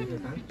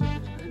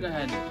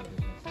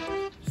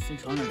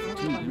 600 for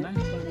 2, didn't I?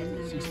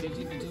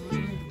 650 for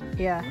 2.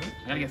 Yeah.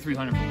 I gotta get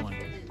 300 for one.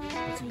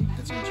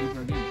 That's even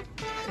cheaper again.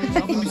 It's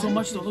helping me so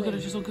much though. Look at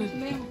it, she's so good.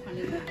 Okay.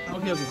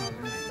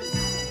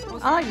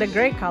 I like the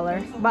gray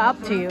color, but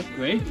up to you.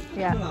 Gray?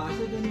 Yeah.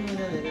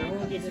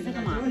 也是这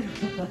个码，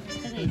这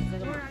个也是这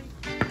个码。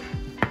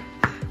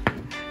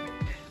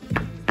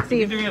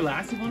Steve. Are you doing it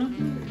last, Ivana?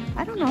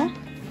 I don't know.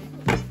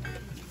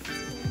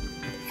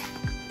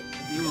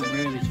 You were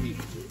really cheap.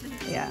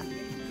 Yeah.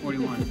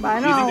 41. But I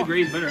Do you know. think the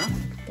gray's better, huh?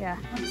 Yeah.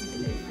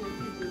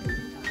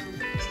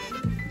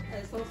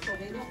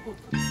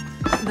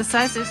 The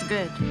size is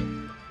good.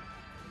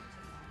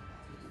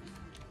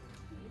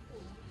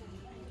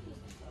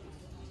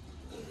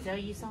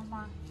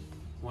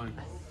 One.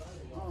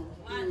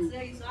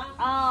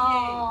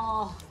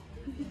 Oh.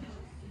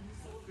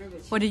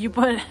 What did you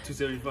put?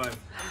 275.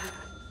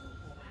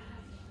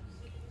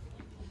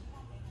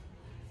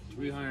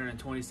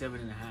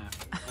 327 and a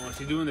half. Oh,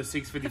 she's doing the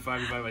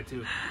 655 divided by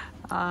 2.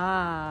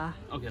 Ah.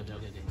 Okay.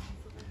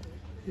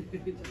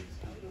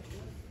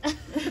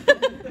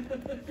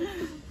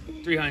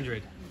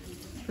 300.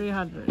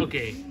 300.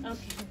 Okay.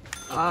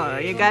 Oh,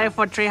 you got it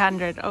for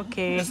 300.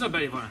 Okay. That's not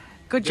bad, Ivana.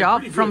 Good They're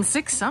job. pretty From good.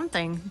 6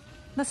 something.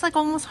 That's like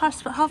almost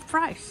half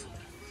price.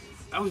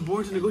 I was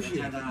born to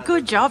negotiate.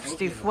 Good job,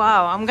 Steve.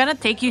 Wow, I'm gonna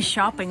take you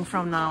shopping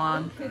from now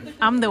on.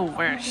 I'm the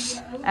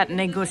worst at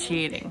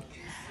negotiating.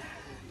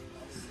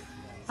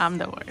 I'm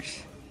the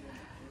worst.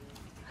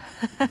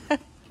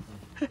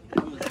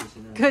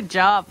 Good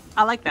job.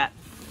 I like that.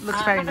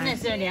 Looks very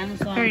nice.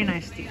 Very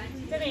nice, Steve.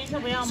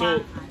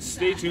 So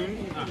stay tuned.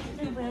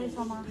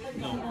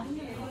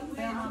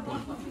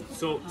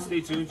 So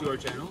stay tuned to our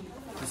channel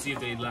to see if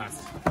they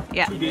last.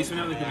 Yeah. 2 days from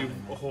now, they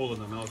could be a hole in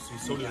them. I was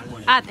so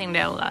disappointed. I think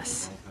they'll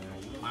last.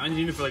 I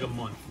need it for like a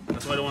month.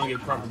 That's why I don't want to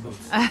get proper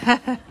boots.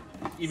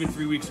 Even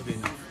 3 weeks would be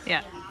enough.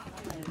 Yeah.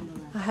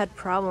 I had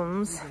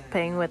problems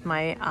paying with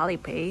my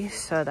Alipay,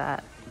 so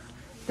that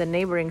the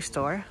neighboring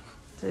store,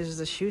 this is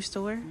the shoe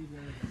store,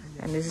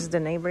 and this is the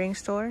neighboring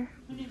store,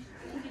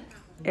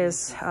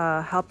 is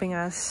helping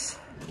us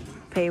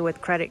pay with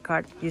credit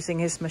card using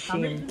his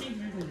machine.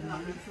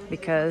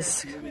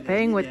 Because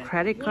paying with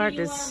credit card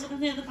is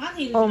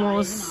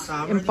almost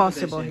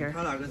impossible here.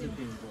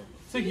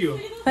 Thank you.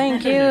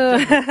 Thank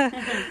you.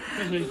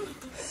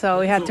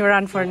 So we had to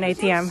run for an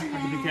ATM.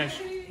 Happy cash.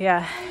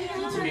 Yeah.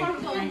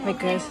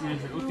 Because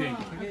Okay.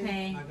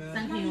 Okay,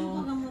 thank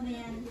you.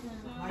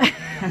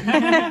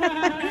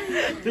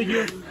 Thank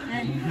you.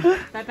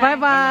 bye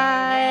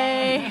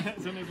bye.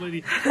 So nice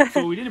lady.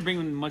 So we didn't bring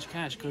in much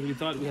cash because we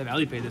thought we had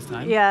Alipay this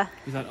time. Yeah.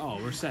 We thought, oh,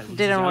 we're set. This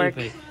Didn't is work.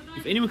 Alipay.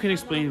 If anyone can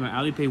explain why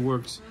Alipay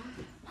worked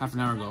half an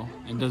hour ago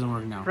and doesn't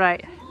work now.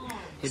 Right. hit me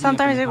up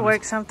Sometimes in the it comments.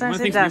 works, sometimes I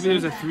it think maybe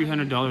there's doesn't.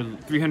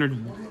 a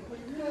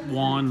 $300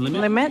 won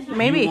limit. Limit?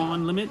 Maybe.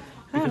 Yuan limit.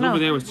 I don't Because know. over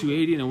there was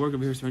 280 and it worked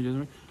over here. I don't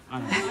know.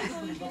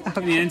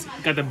 In the end,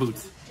 got the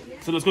boots.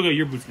 So let's go get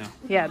your boots now.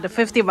 Yeah, the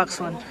 50 bucks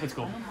one. Let's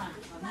go.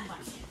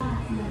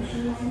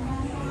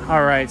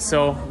 All right,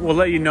 so we'll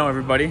let you know,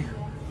 everybody.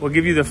 We'll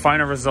give you the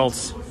final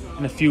results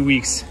in a few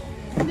weeks.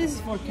 This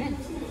is for kids.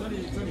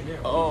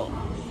 Oh,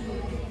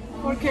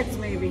 For kids,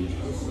 maybe.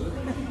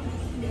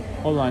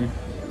 hold on.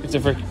 It's a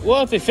for,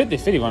 well, if they fit,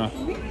 Ivana.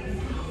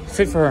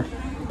 Fit for her.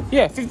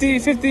 Yeah,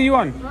 50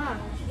 yuan.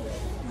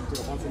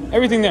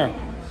 Everything there.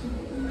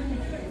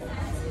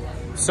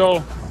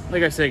 So,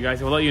 like I said,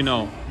 guys, we'll let you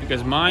know.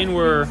 Because mine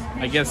were,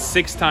 I guess,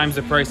 6 times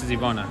the price as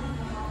Ivana.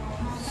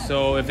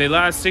 So if they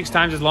last 6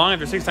 times as long,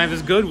 after 6 times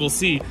as good, we'll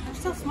see. They're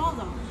still small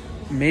though.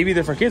 Maybe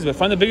they're for kids, but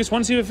find the biggest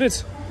one, see if it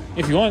fits.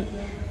 If you want.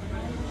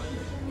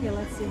 Yeah,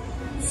 let's see.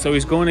 So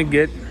he's going to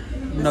get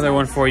another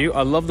one for you.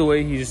 I love the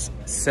way he's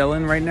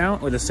selling right now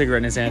with a cigarette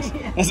in his hands.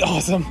 That's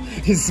awesome.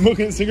 He's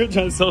smoking a cigarette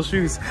trying to sell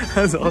shoes.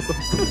 That's awesome.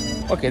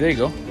 Okay, there you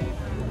go.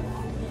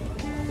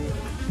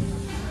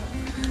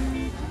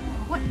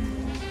 What?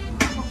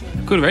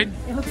 Good, right?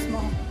 It looks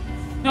small.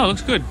 No, it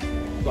looks good.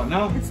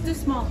 It's too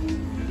small.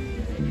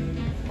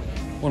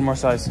 One more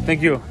size.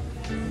 Thank you.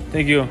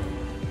 Thank you.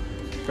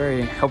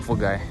 Very helpful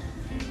guy.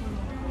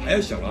 还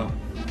有小了，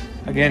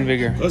 Again,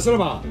 bigger. 合适了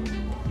吧？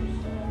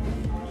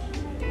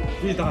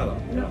最大的，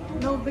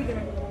 No bigger.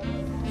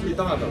 最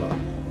大的了，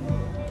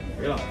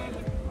没了。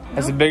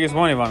 That's the biggest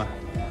one, Ivana.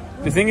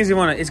 The thing is,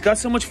 Ivana, it's got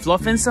so much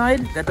fluff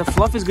inside that the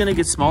fluff is going to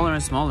get smaller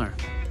and smaller.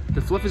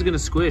 The fluff is going to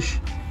squish.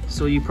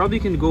 So you probably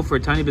can go for a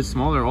tiny bit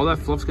smaller. All that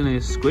fluff's going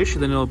to squish,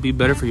 then it'll be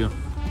better for you.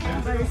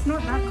 But it's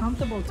not that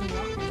comfortable to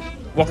walk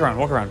in. Walk around,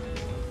 walk around.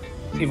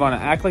 Ivana,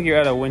 act like you're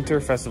at a winter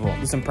festival.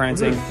 Do some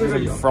prancing,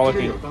 do some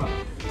frolicking.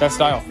 That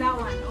style. That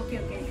one. Okay,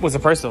 okay. What's the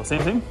price though?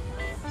 Same thing?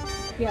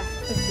 Yeah,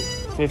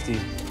 50. 50.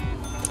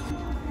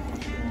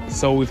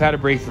 So we've had a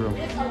breakthrough.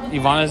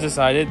 Ivana's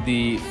decided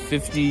the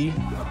 50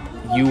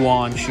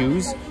 yuan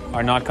shoes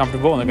are not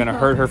comfortable and they're gonna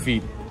hurt her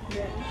feet.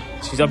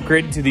 She's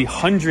upgraded to the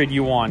 100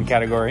 yuan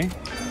category.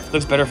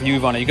 Looks better for you,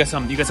 Ivana. You got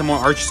some more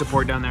arch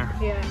support down there.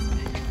 Yeah, it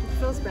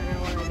feels better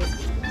already.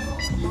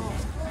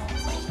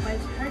 But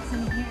it hurts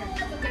in here.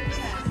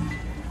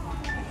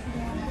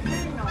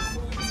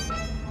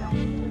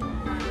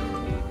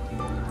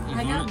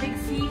 I got big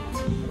feet.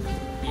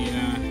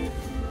 Yeah,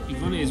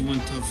 Ivana is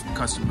one tough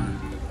customer.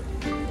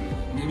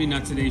 Maybe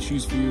not today's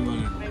shoes for you,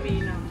 Ivana.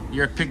 Maybe no.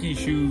 You're a picky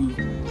shoe.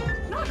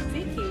 Not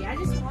picky. I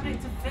just wanted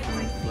to fit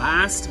my feet.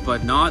 Last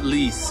but not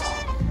least,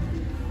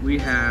 we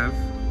have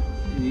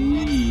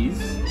these,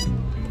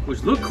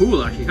 which look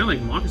cool actually, kind of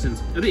like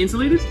moccasins. Are they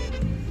insulated?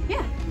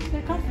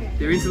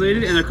 They're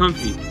insulated and they're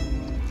comfy.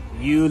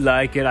 You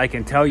like it. I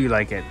can tell you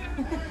like it.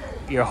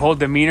 Your whole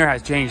demeanor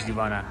has changed,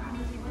 Ivana.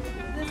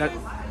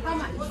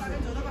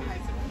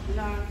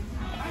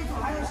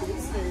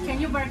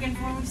 Can you bargain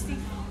for me,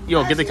 Steve?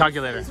 Yo, get the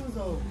calculator.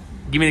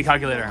 Give me the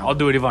calculator. I'll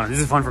do it, Ivana. This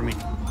is fun for me.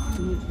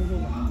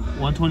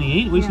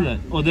 128? Where you see that?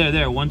 Oh,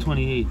 there.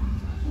 128.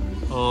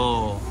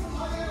 Oh.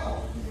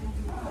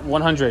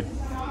 100.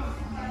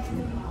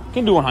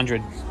 Can do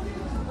 100.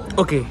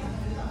 Okay.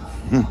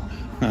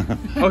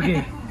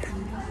 Okay.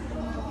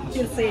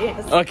 You say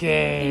yes.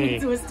 Okay.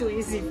 It was too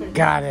easy for me.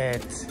 Got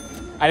it.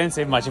 I didn't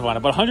save much, Ivana,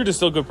 but 100 is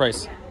still a good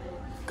price.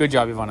 Good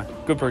job, Ivana.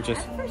 Good purchase.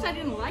 At first I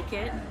didn't like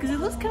it because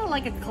it looks kind of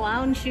like a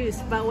clown shoes,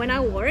 but when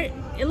I wore it,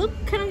 it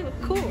looked kind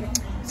of cool.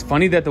 It's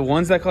funny that the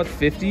ones that cost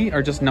 50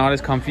 are just not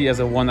as comfy as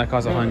the one that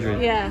costs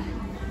 100. Yeah.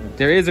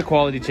 There is a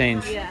quality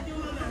change. Yeah.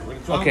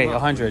 Okay,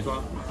 100.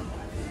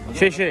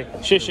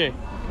 Shay.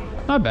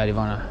 Not bad,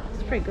 Ivana.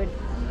 It's pretty good.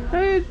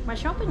 My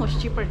shopping was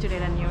cheaper today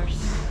than yours.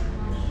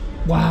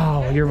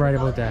 Wow, you're right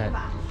about that.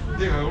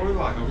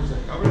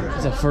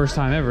 It's the first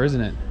time ever, isn't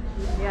it?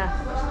 Yeah.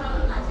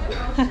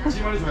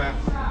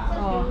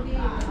 Oh,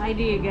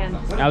 ID again.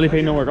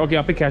 Alipay no work. Okay,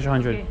 I'll pay cash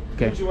 100.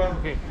 Okay.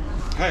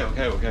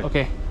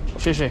 Okay.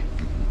 Shay.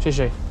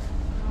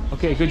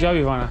 Okay, good job,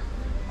 Ivana.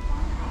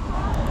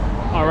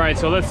 All right,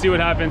 so let's see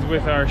what happens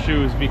with our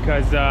shoes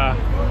because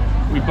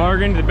we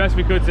bargained the best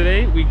we could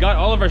today. We got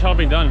all of our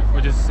shopping done,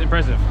 which is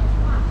impressive.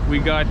 We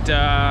got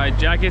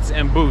jackets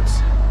and boots,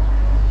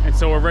 and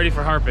so we're ready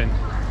for Harbin.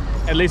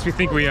 At least we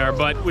think we are,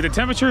 but with the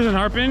temperatures in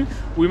Harbin,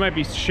 we might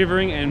be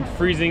shivering and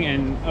freezing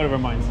and out of our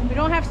minds. We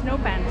don't have snow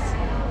pants.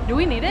 Do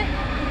we need it?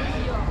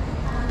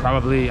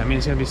 Probably. I mean,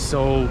 it's gonna be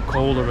so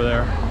cold over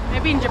there.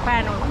 Maybe in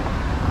Japan.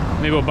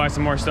 Maybe we'll buy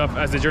some more stuff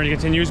as the journey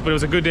continues, but it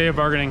was a good day of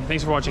bargaining.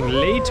 Thanks for watching.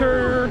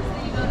 Later.